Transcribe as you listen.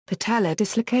Patellar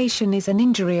dislocation is an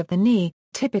injury of the knee,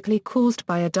 typically caused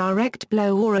by a direct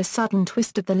blow or a sudden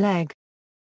twist of the leg.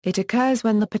 It occurs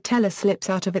when the patella slips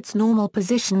out of its normal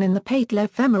position in the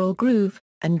patellofemoral groove,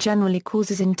 and generally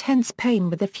causes intense pain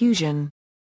with effusion.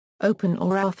 Open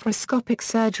or arthroscopic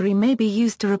surgery may be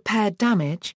used to repair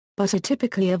damage, but are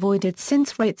typically avoided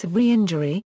since rates of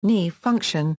re-injury, knee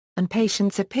function, and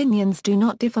patients' opinions do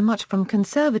not differ much from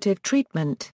conservative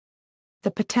treatment. The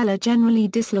patella generally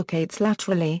dislocates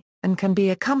laterally, and can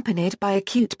be accompanied by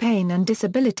acute pain and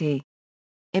disability.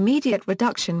 Immediate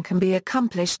reduction can be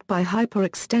accomplished by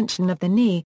hyperextension of the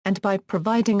knee, and by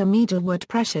providing a medialward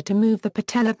pressure to move the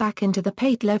patella back into the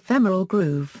patellofemoral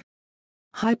groove.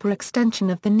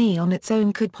 Hyperextension of the knee on its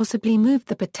own could possibly move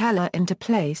the patella into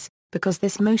place, because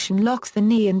this motion locks the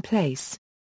knee in place.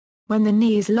 When the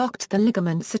knee is locked, the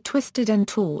ligaments are twisted and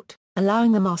taut,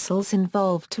 allowing the muscles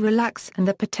involved to relax and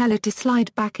the patella to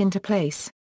slide back into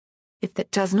place. If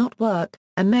that does not work,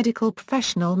 a medical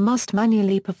professional must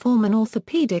manually perform an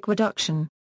orthopedic reduction.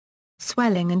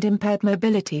 Swelling and impaired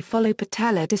mobility follow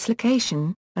patellar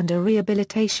dislocation, and a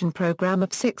rehabilitation program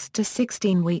of 6 to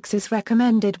 16 weeks is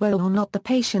recommended whether or not the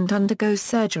patient undergoes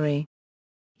surgery.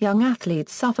 Young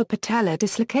athletes suffer patellar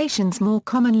dislocations more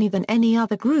commonly than any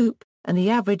other group, and the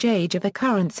average age of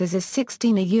occurrences is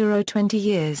 16–20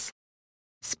 years.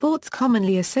 Sports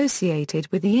commonly associated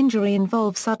with the injury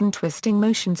involve sudden twisting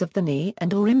motions of the knee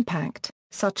and/or impact,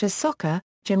 such as soccer,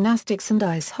 gymnastics and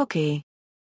ice hockey.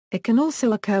 It can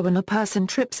also occur when a person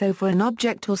trips over an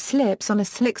object or slips on a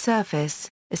slick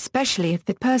surface, especially if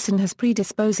the person has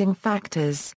predisposing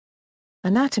factors.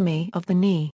 Anatomy of the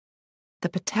knee. The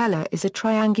patella is a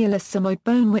triangular sigmoid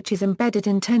bone which is embedded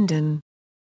in tendon.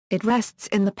 It rests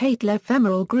in the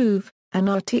patellofemoral groove, an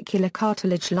articular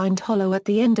cartilage-lined hollow at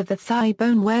the end of the thigh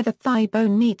bone where the thigh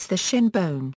bone meets the shin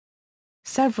bone.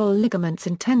 Several ligaments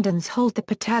and tendons hold the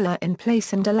patella in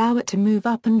place and allow it to move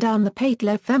up and down the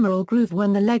patellofemoral groove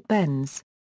when the leg bends.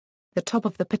 The top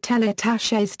of the patella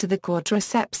attaches to the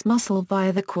quadriceps muscle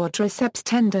via the quadriceps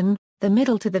tendon, the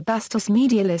middle to the vastus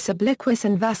medialis obliquus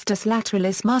and vastus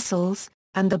lateralis muscles,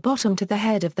 and the bottom to the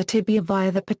head of the tibia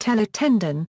via the patella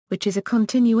tendon, which is a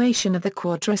continuation of the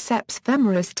quadriceps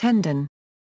femoris tendon.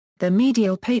 The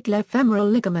medial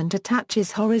patellofemoral ligament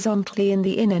attaches horizontally in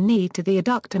the inner knee to the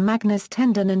adductor magnus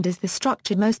tendon and is the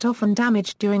structure most often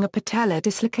damaged during a patellar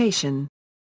dislocation.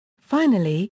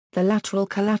 Finally, the lateral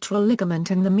collateral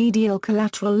ligament and the medial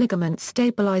collateral ligament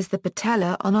stabilize the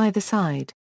patella on either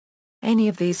side. Any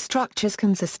of these structures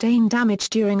can sustain damage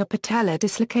during a patellar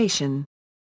dislocation.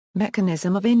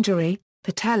 Mechanism of injury: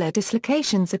 patellar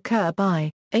dislocations occur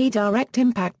by a direct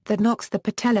impact that knocks the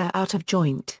patella out of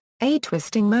joint, a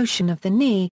twisting motion of the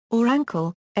knee, or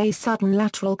ankle, a sudden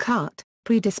lateral cut.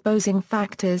 Predisposing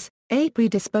factors: a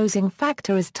predisposing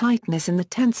factor is tightness in the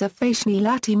tensor fasciae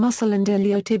lati muscle and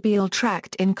iliotibial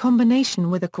tract in combination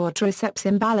with a quadriceps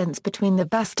imbalance between the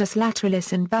vastus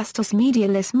lateralis and vastus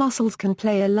medialis muscles can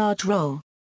play a large role.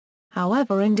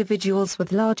 However, individuals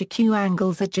with large acute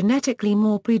angles are genetically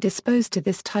more predisposed to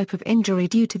this type of injury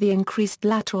due to the increased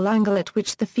lateral angle at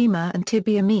which the femur and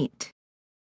tibia meet.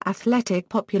 Athletic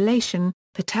population: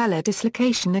 patellar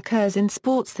dislocation occurs in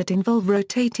sports that involve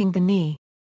rotating the knee.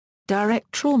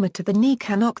 Direct trauma to the knee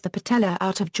can knock the patella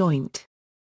out of joint.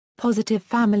 Positive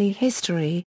family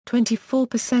history: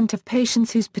 24% of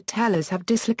patients whose patellas have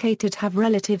dislocated have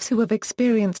relatives who have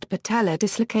experienced patellar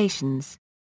dislocations.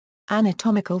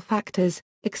 Anatomical factors: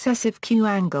 excessive Q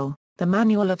angle. The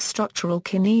Manual of Structural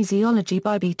Kinesiology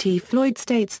by B.T. Floyd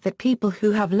states that people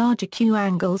who have larger Q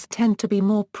angles tend to be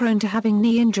more prone to having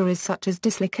knee injuries such as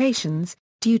dislocations,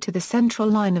 due to the central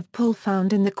line of pull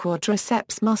found in the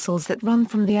quadriceps muscles that run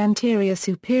from the anterior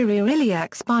superior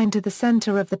iliac spine to the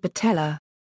center of the patella.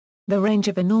 The range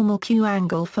of a normal Q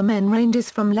angle for men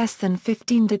ranges from less than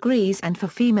 15 degrees and for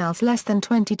females less than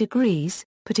 20 degrees,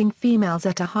 putting females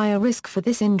at a higher risk for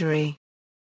this injury.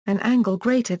 An angle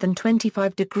greater than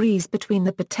 25 degrees between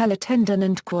the patella tendon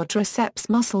and quadriceps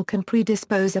muscle can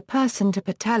predispose a person to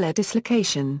patellar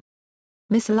dislocation.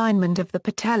 Misalignment of the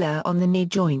patella on the knee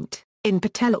joint: in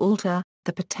patella alta,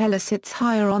 the patella sits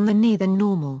higher on the knee than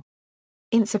normal.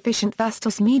 Insufficient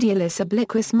vastus medialis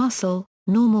obliquus muscle: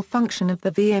 normal function of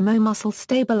the VMO muscle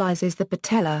stabilizes the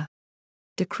patella.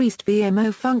 Decreased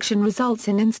VMO function results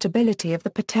in instability of the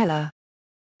patella.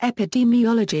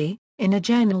 Epidemiology: in a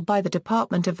journal by the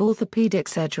Department of Orthopedic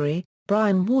Surgery,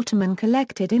 Brian Waterman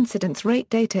collected incidence rate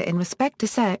data in respect to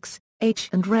sex, age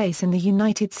and race in the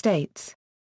United States.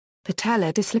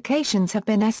 Patellar dislocations have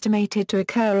been estimated to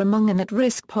occur among an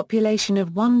at-risk population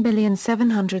of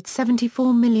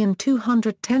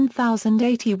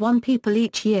 1,774,210,081 people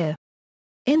each year.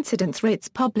 Incidence rates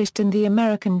published in the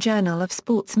American Journal of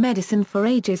Sports Medicine for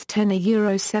ages 10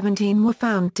 to 17 were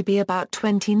found to be about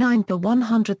 29 per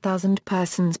 100,000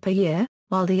 persons per year,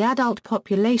 while the adult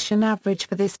population average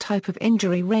for this type of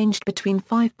injury ranged between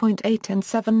 5.8 and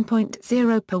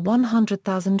 7.0 per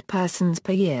 100,000 persons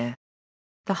per year.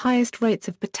 The highest rates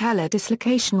of patellar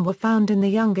dislocation were found in the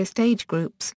youngest age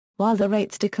groups, while the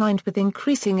rates declined with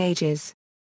increasing ages.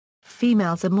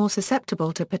 Females are more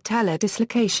susceptible to patellar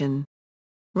dislocation.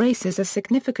 Race is a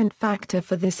significant factor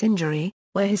for this injury,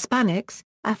 where Hispanics,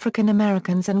 African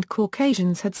Americans and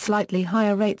Caucasians had slightly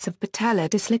higher rates of patellar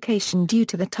dislocation due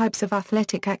to the types of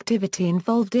athletic activity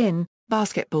involved in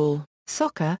basketball,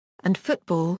 soccer, and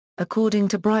football, according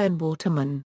to Brian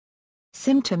Waterman.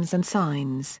 Symptoms and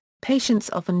signs. Patients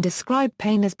often describe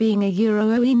pain as being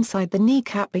o inside the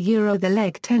kneecap. The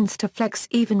leg tends to flex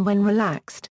even when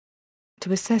relaxed.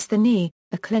 To assess the knee,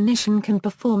 a clinician can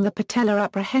perform the patellar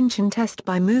apprehension test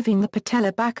by moving the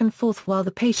patella back and forth while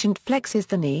the patient flexes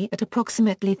the knee at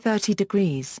approximately 30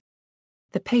 degrees.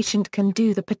 The patient can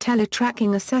do the patella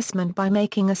tracking assessment by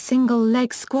making a single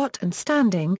leg squat and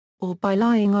standing, or by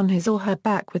lying on his or her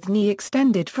back with knee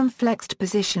extended from flexed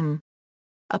position.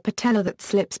 A patella that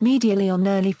slips medially on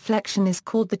early flexion is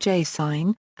called the J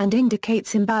sign, and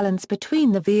indicates imbalance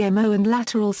between the VMO and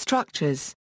lateral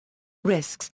structures.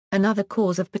 Risks. Another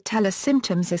cause of patella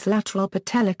symptoms is lateral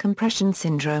patellar compression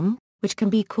syndrome, which can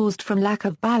be caused from lack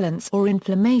of balance or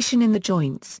inflammation in the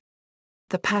joints.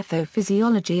 The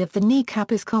pathophysiology of the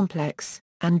kneecap is complex,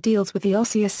 and deals with the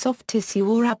osseous soft tissue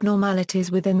or abnormalities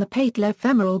within the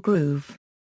patellofemoral groove.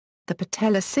 The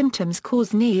patella symptoms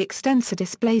cause knee extensor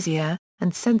dysplasia,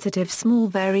 and sensitive small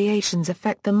variations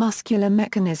affect the muscular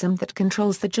mechanism that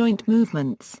controls the joint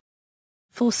movements.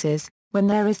 Forces. When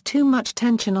there is too much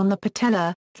tension on the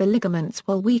patella, the ligaments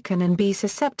will weaken and be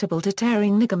susceptible to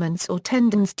tearing ligaments or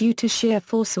tendons due to shear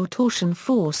force or torsion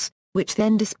force, which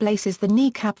then displaces the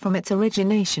kneecap from its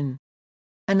origination.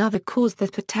 Another cause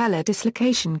that patellar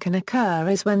dislocation can occur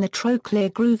is when the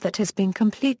trochlear groove that has been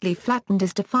completely flattened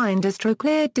is defined as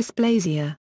trochlear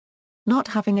dysplasia. Not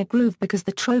having a groove because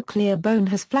the trochlear bone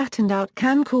has flattened out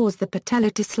can cause the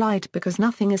patella to slide because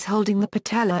nothing is holding the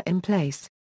patella in place.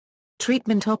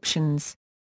 Treatment options.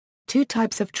 Two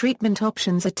types of treatment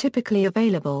options are typically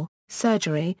available: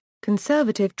 surgery,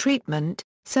 conservative treatment.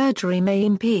 Surgery may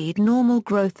impede normal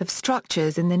growth of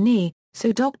structures in the knee,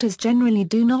 so doctors generally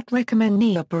do not recommend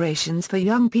knee operations for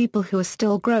young people who are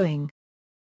still growing.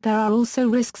 There are also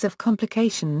risks of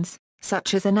complications,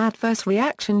 such as an adverse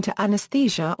reaction to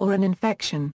anesthesia or an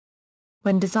infection.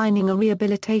 When designing a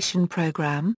rehabilitation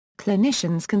program,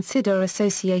 clinicians consider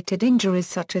associated injuries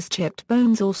such as chipped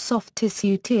bones or soft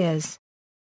tissue tears.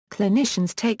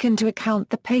 Clinicians take into account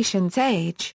the patient's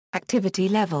age, activity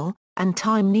level, and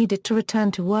time needed to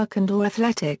return to work and/or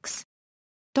athletics.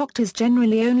 Doctors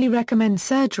generally only recommend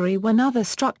surgery when other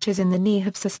structures in the knee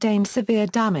have sustained severe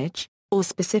damage, or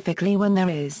specifically when there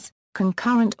is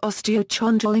concurrent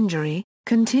osteochondral injury,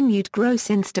 continued gross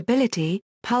instability,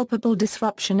 palpable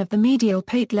disruption of the medial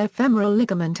patellofemoral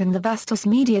ligament and the vastus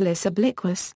medialis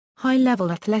obliquus,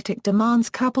 high-level athletic demands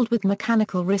coupled with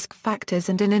mechanical risk factors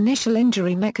and an initial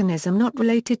injury mechanism not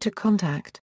related to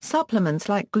contact. Supplements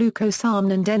like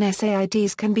glucosamine and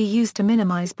NSAIDs can be used to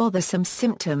minimize bothersome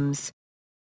symptoms.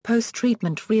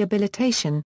 Post-treatment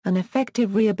rehabilitation. An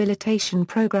effective rehabilitation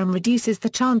program reduces the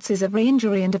chances of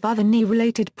re-injury and of other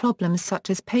knee-related problems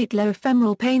such as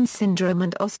patellofemoral pain syndrome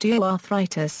and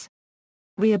osteoarthritis.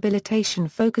 Rehabilitation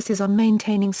focuses on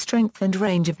maintaining strength and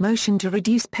range of motion to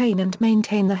reduce pain and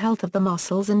maintain the health of the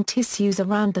muscles and tissues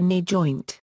around the knee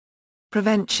joint.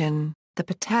 Prevention. The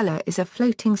patella is a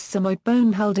floating sigmoid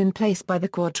bone held in place by the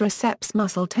quadriceps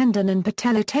muscle tendon and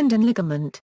patellar tendon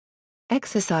ligament.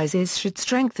 Exercises should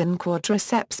strengthen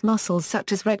quadriceps muscles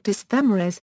such as rectus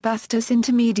femoris, vastus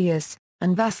intermedius,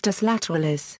 and vastus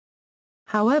lateralis.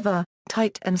 However,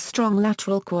 tight and strong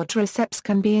lateral quadriceps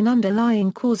can be an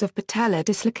underlying cause of patellar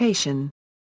dislocation.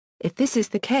 If this is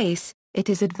the case, it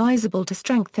is advisable to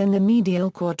strengthen the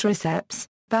medial quadriceps,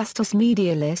 vastus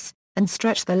medialis, and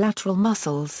stretch the lateral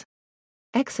muscles.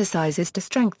 Exercises to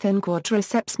strengthen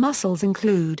quadriceps muscles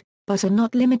include, but are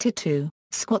not limited to,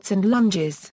 squats and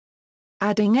lunges.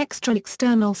 Adding extra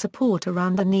external support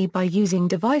around the knee by using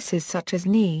devices such as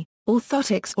knee,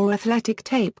 orthotics or athletic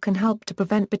tape can help to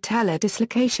prevent patellar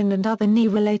dislocation and other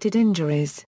knee-related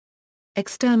injuries.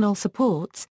 External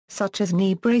supports, such as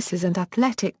knee braces and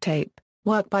athletic tape,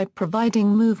 work by providing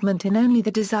movement in only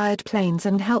the desired planes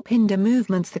and help hinder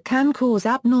movements that can cause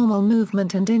abnormal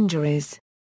movement and injuries.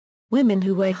 Women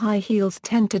who wear high heels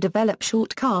tend to develop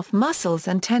short calf muscles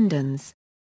and tendons.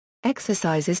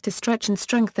 Exercises to stretch and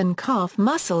strengthen calf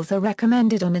muscles are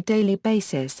recommended on a daily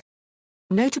basis.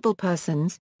 Notable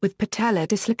persons, with patellar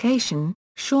dislocation: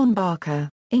 Sean Barker,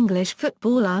 English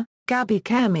footballer; Gabby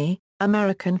Kermy,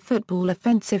 American football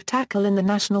offensive tackle in the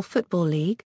National Football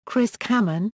League; Chris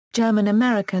Kaman,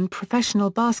 German-American professional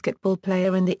basketball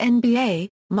player in the NBA;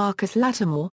 Marcus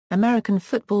Lattimore, American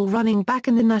football running back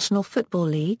in the National Football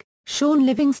League; Sean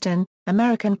Livingston,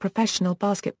 American professional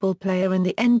basketball player in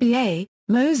the NBA;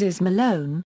 Moses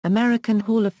Malone, American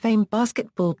Hall of Fame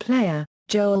basketball player;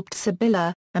 Joel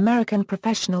Ptsabilla, American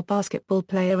professional basketball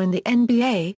player in the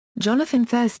NBA; Jonathan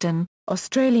Thurston,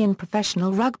 Australian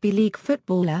professional rugby league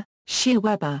footballer; Shea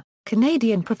Weber,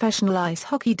 Canadian professional ice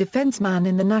hockey defenceman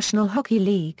in the National Hockey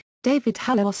League; David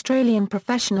Haller, Australian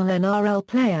professional NRL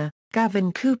player;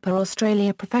 Gavin Cooper,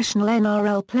 Australia professional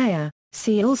NRL player.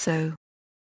 See also: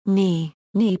 knee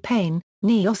pain,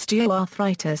 knee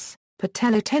osteoarthritis,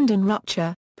 patellar tendon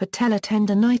rupture, patellar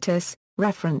tendonitis.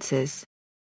 References.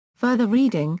 Further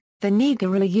reading: The Knee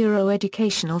Gorilla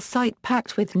Euro-educational site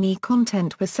packed with knee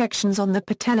content with sections on the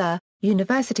patella,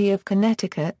 University of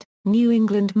Connecticut, New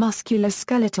England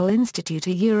Musculoskeletal Institute,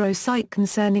 a Euro site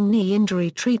concerning knee injury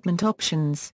treatment options.